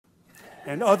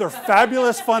and other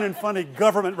fabulous, fun, and funny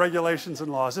government regulations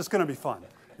and laws. It's going to be fun.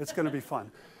 It's going to be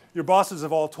fun. Your bosses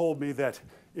have all told me that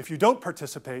if you don't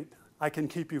participate, I can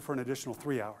keep you for an additional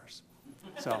 3 hours.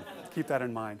 So keep that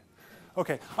in mind.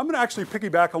 Okay, I'm going to actually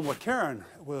piggyback on what Karen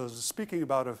was speaking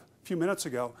about a few minutes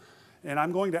ago, and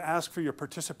I'm going to ask for your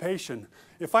participation.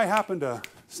 If I happen to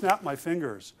snap my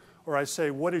fingers, or I say,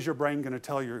 what is your brain going to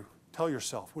tell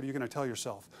yourself? What are you going to tell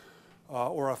yourself?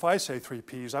 Or if I say 3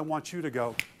 Ps, I want you to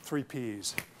go 3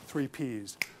 Ps, 3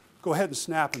 Ps. Go ahead and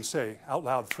snap and say out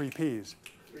loud 3 Ps,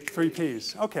 3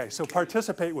 Ps. Okay, so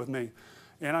participate with me.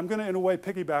 And I'm going to, in a way,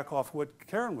 piggyback off what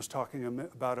Karen was talking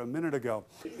about a minute ago.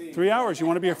 3 hours. You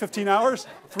want to be here 15 hours?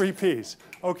 3 Ps.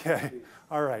 Okay.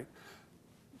 All right.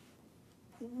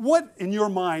 What, in your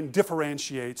mind,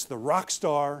 differentiates the rock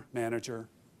star manager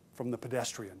from the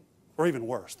pedestrian? Or even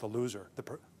worse, the loser, the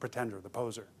pretender, the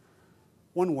poser?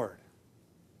 One word.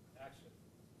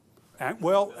 Action.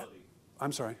 Well,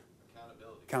 I'm sorry.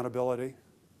 Accountability. Accountability.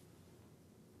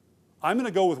 I'm going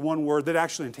to go with one word that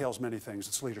actually entails many things.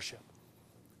 It's leadership.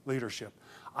 Leadership.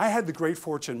 I had the great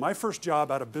fortune, my first job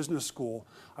out of business school,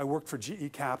 I worked for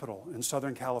GE Capital in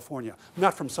Southern California.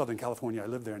 Not from Southern California, I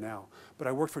live there now, but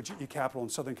I worked for GE Capital in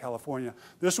Southern California.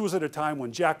 This was at a time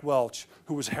when Jack Welch,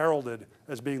 who was heralded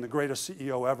as being the greatest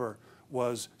CEO ever,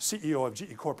 was CEO of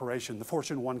GE Corporation, the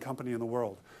Fortune 1 company in the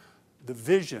world. The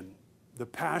vision, the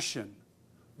passion,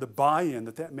 the buy-in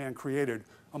that that man created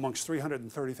amongst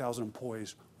 330,000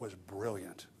 employees was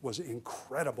brilliant, was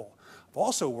incredible. I've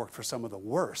also worked for some of the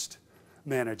worst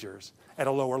managers at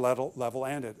a lower level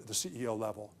and at the CEO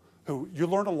level, who you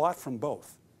learn a lot from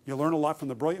both. You learn a lot from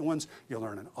the brilliant ones, you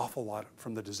learn an awful lot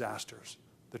from the disasters,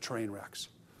 the train wrecks.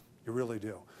 You really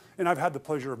do. And I've had the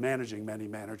pleasure of managing many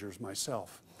managers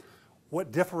myself.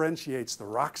 What differentiates the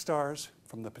rock stars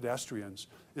from the pedestrians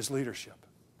is leadership.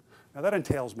 Now that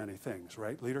entails many things,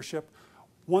 right? Leadership.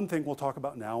 One thing we'll talk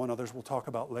about now and others we'll talk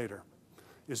about later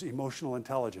is emotional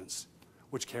intelligence,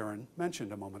 which Karen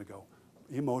mentioned a moment ago.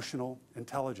 Emotional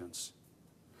intelligence.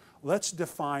 Let's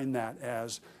define that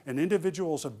as an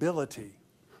individual's ability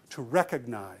to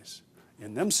recognize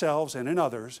in themselves and in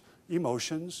others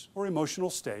emotions or emotional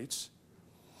states,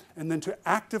 and then to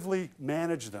actively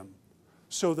manage them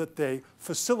so that they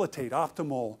facilitate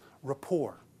optimal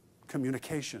rapport,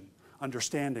 communication,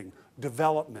 understanding,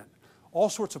 development, all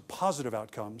sorts of positive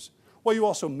outcomes, while you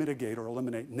also mitigate or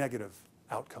eliminate negative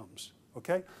outcomes,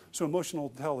 okay? So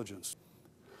emotional intelligence.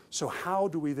 So how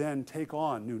do we then take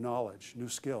on new knowledge, new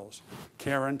skills?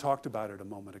 Karen talked about it a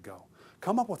moment ago.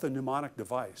 Come up with a mnemonic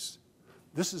device.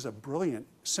 This is a brilliant,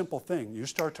 simple thing. You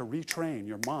start to retrain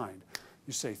your mind.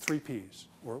 You say 3 Ps,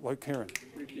 or like Karen.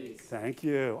 3 Ps. Thank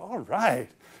you. All right.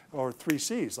 Or 3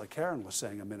 Cs, like Karen was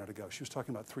saying a minute ago. She was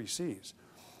talking about 3 Cs.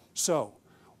 So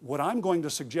what I'm going to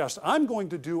suggest, I'm going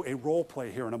to do a role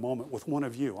play here in a moment with one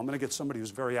of you. I'm going to get somebody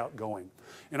who's very outgoing.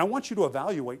 And I want you to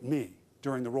evaluate me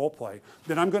during the role play.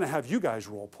 Then I'm going to have you guys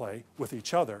role play with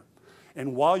each other.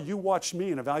 And while you watch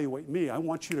me and evaluate me, I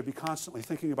want you to be constantly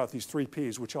thinking about these 3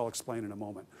 Ps, which I'll explain in a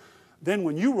moment. Then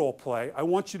when you role play, I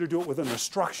want you to do it within the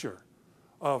structure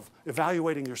of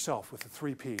evaluating yourself with the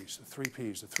 3 Ps, the 3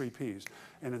 Ps, the 3 Ps.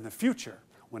 And in the future,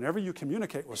 whenever you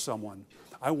communicate with someone,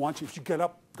 I want you, if you get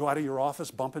up, go out of your office,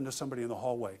 bump into somebody in the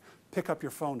hallway, pick up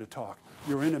your phone to talk,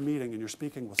 you're in a meeting and you're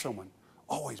speaking with someone,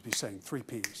 always be saying 3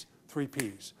 Ps, 3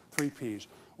 Ps, 3 Ps,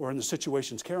 or in the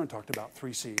situations Karen talked about,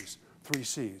 3 Cs, 3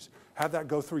 Cs. Have that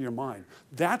go through your mind.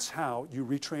 That's how you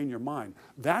retrain your mind.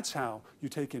 That's how you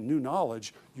take in new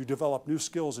knowledge, you develop new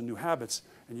skills and new habits,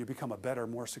 and you become a better,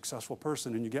 more successful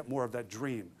person, and you get more of that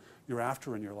dream you're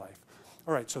after in your life.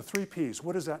 All right, so 3 Ps,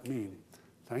 what does that mean?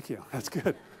 Thank you, that's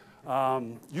good.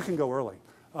 You can go early.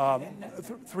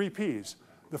 3 Ps.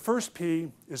 The first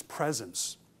P is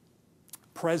presence.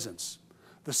 Presence.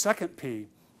 The second P,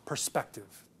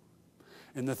 perspective.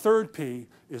 And the third P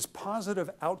is positive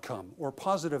outcome or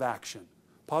positive action.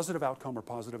 Positive outcome or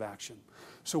positive action.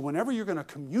 So whenever you're going to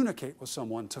communicate with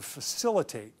someone to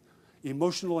facilitate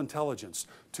emotional intelligence,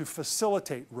 to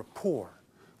facilitate rapport,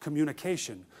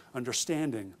 communication,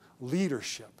 understanding,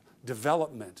 leadership,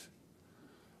 development,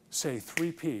 say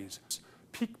 3 Ps.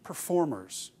 Peak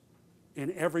performers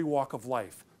in every walk of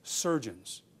life,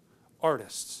 surgeons,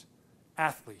 artists,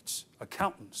 athletes,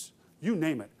 accountants, you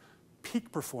name it,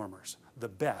 peak performers, the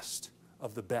best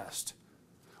of the best.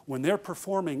 When they're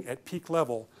performing at peak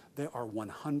level, they are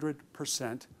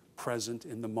 100% present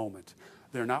in the moment.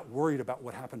 They're not worried about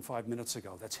what happened 5 minutes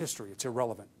ago. That's history, it's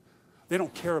irrelevant. They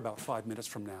don't care about 5 minutes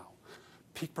from now.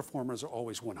 Peak performers are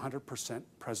always 100%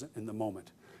 present in the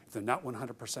moment. If they're not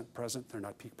 100% present, they're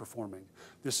not peak performing.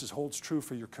 This holds true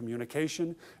for your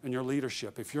communication and your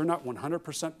leadership. If you're not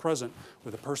 100% present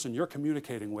with the person you're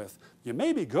communicating with, you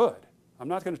may be good. I'm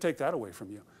not going to take that away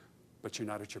from you, but you're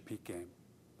not at your peak game.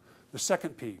 The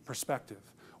second P, perspective.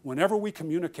 Whenever we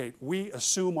communicate, we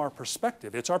assume our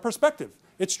perspective. It's our perspective.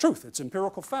 It's truth. It's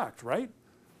empirical fact, right?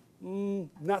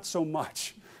 Not so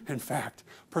much. In fact,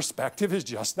 perspective is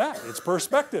just that. It's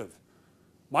perspective.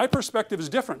 My perspective is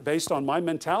different based on my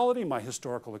mentality, my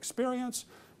historical experience,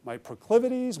 my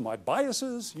proclivities, my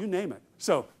biases, you name it.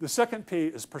 So the second P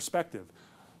is perspective.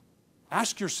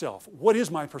 Ask yourself, what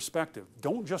is my perspective?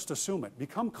 Don't just assume it.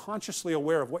 Become consciously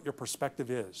aware of what your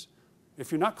perspective is.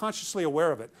 If you're not consciously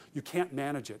aware of it, you can't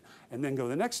manage it. And then go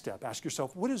the next step. Ask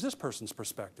yourself, what is this person's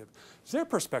perspective? Their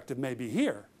perspective may be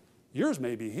here. Yours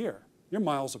may be here. You're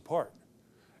miles apart.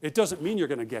 It doesn't mean you're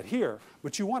going to get here,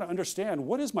 but you want to understand,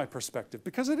 what is my perspective?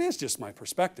 Because it is just my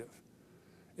perspective.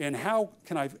 And how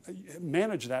can I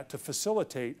manage that to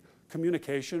facilitate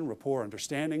communication, rapport,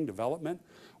 understanding, development?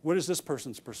 What is this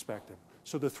person's perspective?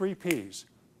 So the three Ps.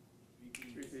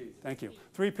 Thank you.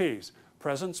 Three Ps.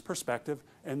 Presence, perspective,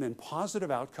 and then positive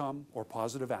outcome or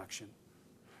positive action.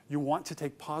 You want to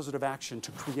take positive action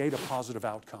to create a positive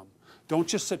outcome. Don't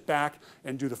just sit back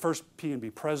and do the first P and be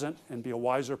present and be a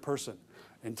wiser person.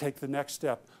 And take the next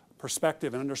step,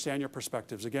 perspective, and understand your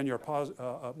perspectives. Again, you're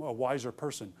a wiser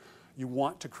person. You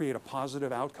want to create a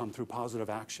positive outcome through positive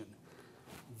action.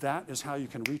 That is how you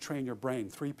can retrain your brain.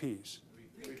 Three Ps.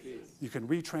 You can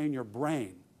retrain your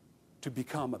brain to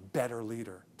become a better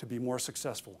leader, to be more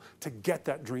successful, to get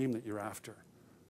that dream that you're after.